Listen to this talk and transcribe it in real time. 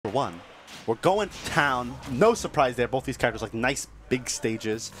1. We're going to town. No surprise there. Both these characters like nice big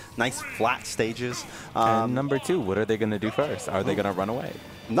stages, nice flat stages. And number 2, what are they going to do first? Are they going to run away?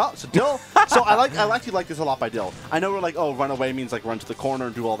 No, so Dill. So I actually like this a lot by Dill. I know we're like, oh, run away means like run to the corner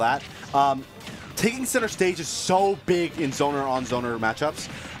and do all that. Taking center stage is so big in zoner on zoner matchups.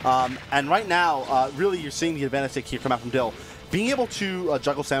 And right now, really you're seeing the advantage take here come out from Dill. Being able to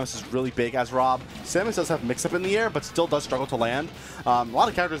juggle Samus is really big as Rob. Samus does have mix-up in the air, but still does struggle to land. A lot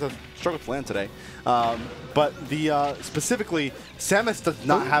of characters have struggled to land today. But specifically, Samus does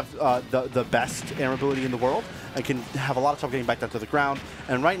not have the best air ability in the world and can have a lot of trouble getting back down to the ground.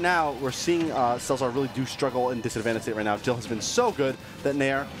 And right now, we're seeing Cellzar really do struggle in disadvantage state right now. Dill has been so good that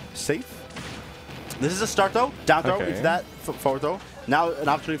Nair safe. This is a start though. Down throw into that forward throw. Now an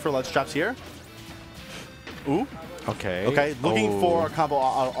opportunity for ledge traps here. Ooh. Okay. Okay, looking for a combo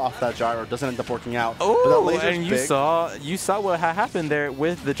off that gyro. Doesn't end up working out. Oh, and you saw what happened there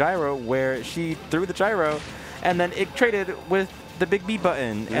with the gyro, where she threw the gyro, and then it traded with the big B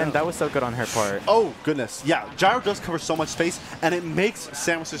button, and that was so good on her part. Oh, goodness. Yeah, gyro does cover so much space, and it makes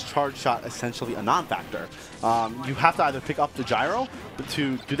Samus's charge shot essentially a non-factor. You have to either pick up the gyro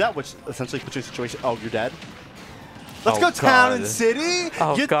to do that, which essentially puts you in a situation, oh, you're dead. Let's go Town and City.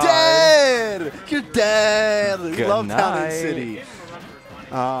 You're dead. You're dead. We love Town and City.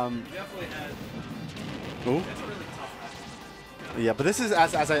 Ooh. Yeah, but this is,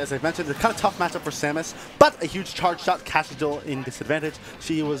 as I mentioned, a kind of tough matchup for Samus, but a huge charge shot catches Dill in disadvantage.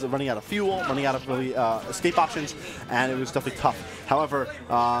 She was running out of fuel, running out of really escape options, and it was definitely tough. However,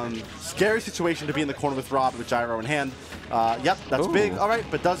 scary situation to be in the corner with Rob with gyro in hand. Yep, that's big. All right,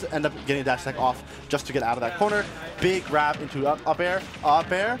 but does end up getting a dash attack off just to get out of that corner. Big grab into up air,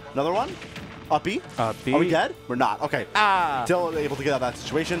 another one. Up B? Are we dead? We're not. Okay. Still able to get out of that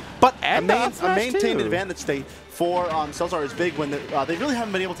situation. But a maintained advantage state for Cellzar is big when they really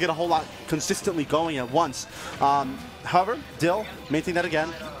haven't been able to get a whole lot consistently going at once. However, Dill maintained that again.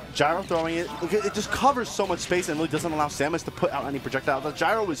 Gyro throwing it. It just covers so much space and really doesn't allow Samus to put out any projectile. The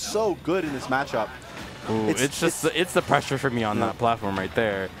gyro is so good in this matchup. Ooh, it's the pressure for me on that platform right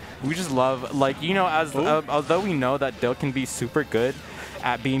there. We just love, like, you know, although we know that Dill can be super good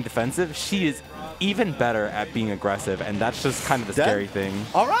at being defensive, she is even better at being aggressive, and that's just kind of the scary thing.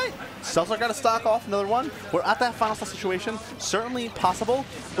 All right, Cellzar got to stock off another one. We're at that final situation. Certainly possible.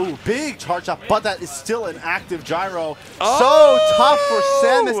 Ooh, big charge up, but that is still an active gyro. So tough for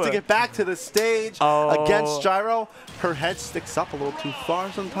Samus to get back to the stage against gyro. Her head sticks up a little too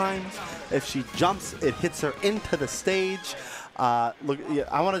far sometimes. If she jumps, it hits her into the stage. Look, yeah,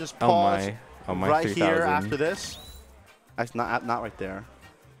 I want to just pause right here after this. That's not right there.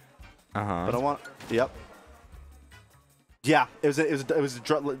 But I want, yeah, it was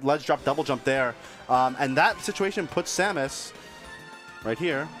a ledge drop double jump there, and that situation puts Samus right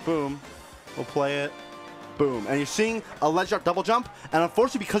here. Boom, we'll play it. Boom, and you're seeing a ledge drop double jump, and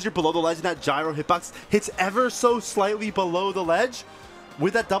unfortunately because you're below the ledge, that gyro hitbox hits ever so slightly below the ledge.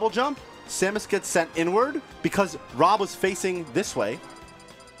 With that double jump, Samus gets sent inward because Rob was facing this way.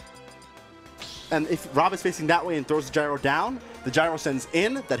 And if Rob is facing that way and throws the gyro down, the gyro sends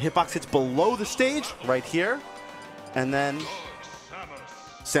in, that hitbox hits below the stage, right here, and then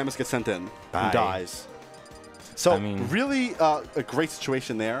Samus gets sent in and dies. So really a great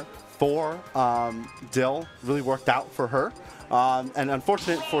situation there for Dill. Really worked out for her. And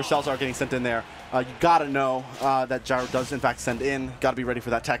unfortunate for Cellzar getting sent in there. You gotta know that gyro does in fact send in. Gotta be ready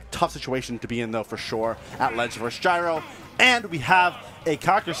for that tech. Tough situation to be in though for sure at ledge versus gyro. And we have a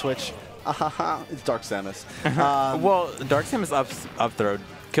character switch. It's Dark Samus. Well, Dark Samus up throw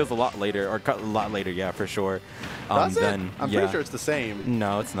kills a lot later, or cut a lot later, yeah, for sure. Does it? I'm pretty sure it's the same.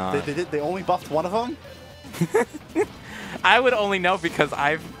 No, it's not. They only buffed one of them? I would only know because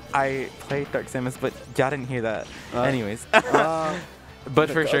I played Dark Samus, but y'all didn't hear that. Anyways.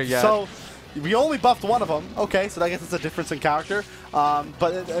 But for sure, yeah. So we only buffed one of them. Okay, so I guess it's a difference in character.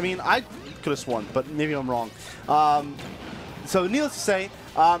 But I mean, I could have sworn, but maybe I'm wrong. So needless to say,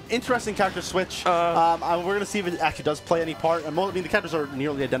 interesting character switch. We're going to see if it actually does play any part. I mean, the characters are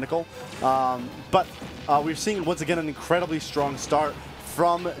nearly identical. But we're seeing, once again, an incredibly strong start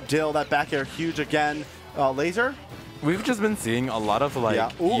from Dill. That back air huge again. Laser. We've just been seeing a lot of,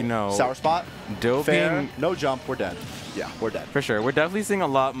 like, you know... Sour spot. Dill being... No jump, we're dead. Yeah, we're dead. For sure. We're definitely seeing a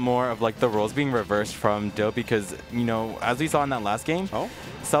lot more of like the roles being reversed from Dill because, you know, as we saw in that last game,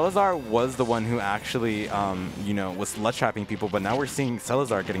 Cellzar was the one who actually, you know, was ledge trapping people, but now we're seeing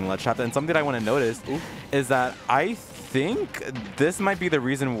Cellzar getting ledge trapped. And something that I want to notice is that I think this might be the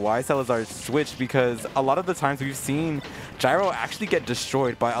reason why Cellzar switched, because a lot of the times we've seen Gyro actually get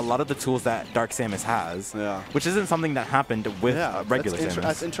destroyed by a lot of the tools that Dark Samus has, which isn't something that happened with regular Samus.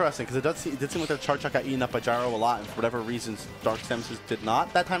 That's interesting, because it did seem like the charge shot got eaten up by Gyro a lot, and for whatever reasons, Dark Samus did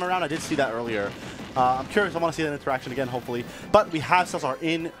not that time around. I did see that earlier. I'm curious. I want to see that interaction again, hopefully. But we have Cellzar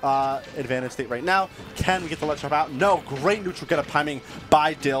in advantage state right now. Can we get the ledge trap out? No. Great neutral get up timing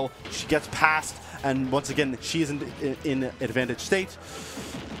by Dill. She gets past, and once again, she is in advantage state.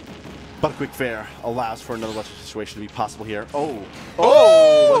 But a quick fair allows for another ledge situation to be possible here. Oh,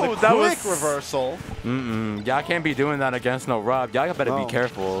 that quick reversal. Y'all can't be doing that against no Rob. Y'all better be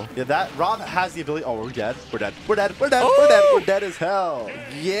careful. Yeah, that Rob has the ability. Oh, we're dead. We're dead. We're dead. We're dead. We're dead. We're dead as hell.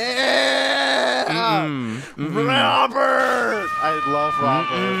 Yeah, Robert. I love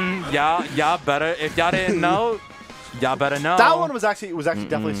Robert. Y'all better. If y'all didn't know, y'all better know. That one was actually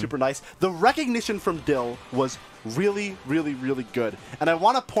definitely super nice. The recognition from Dill was really, really, really good, and I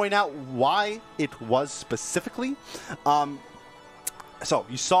want to point out why it was specifically. So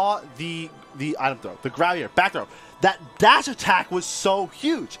you saw the item throw, the grab here, back throw. That dash attack was so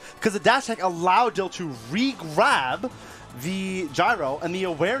huge because the dash attack allowed Dill to re-grab the gyro, and the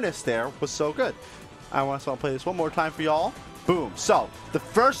awareness there was so good. I want to play this one more time for y'all. Boom. So the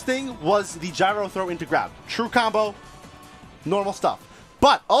first thing was the gyro throw into grab. True combo, normal stuff.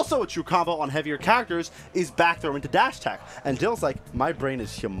 But also a true combo on heavier characters is back throw into dash attack. And Dill's like, my brain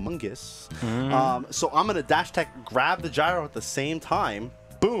is humongous. So I'm going to dash attack, grab the gyro at the same time.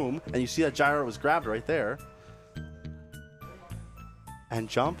 Boom. And you see that gyro was grabbed right there. And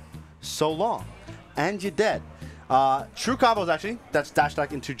jump so long. And you're dead. True combos actually, that's dash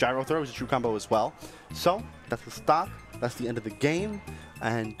attack into gyro throw, is a true combo as well. So that's the stop. That's the end of the game.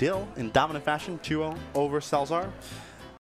 And Dill, in dominant fashion, 2-0 over Cellzar.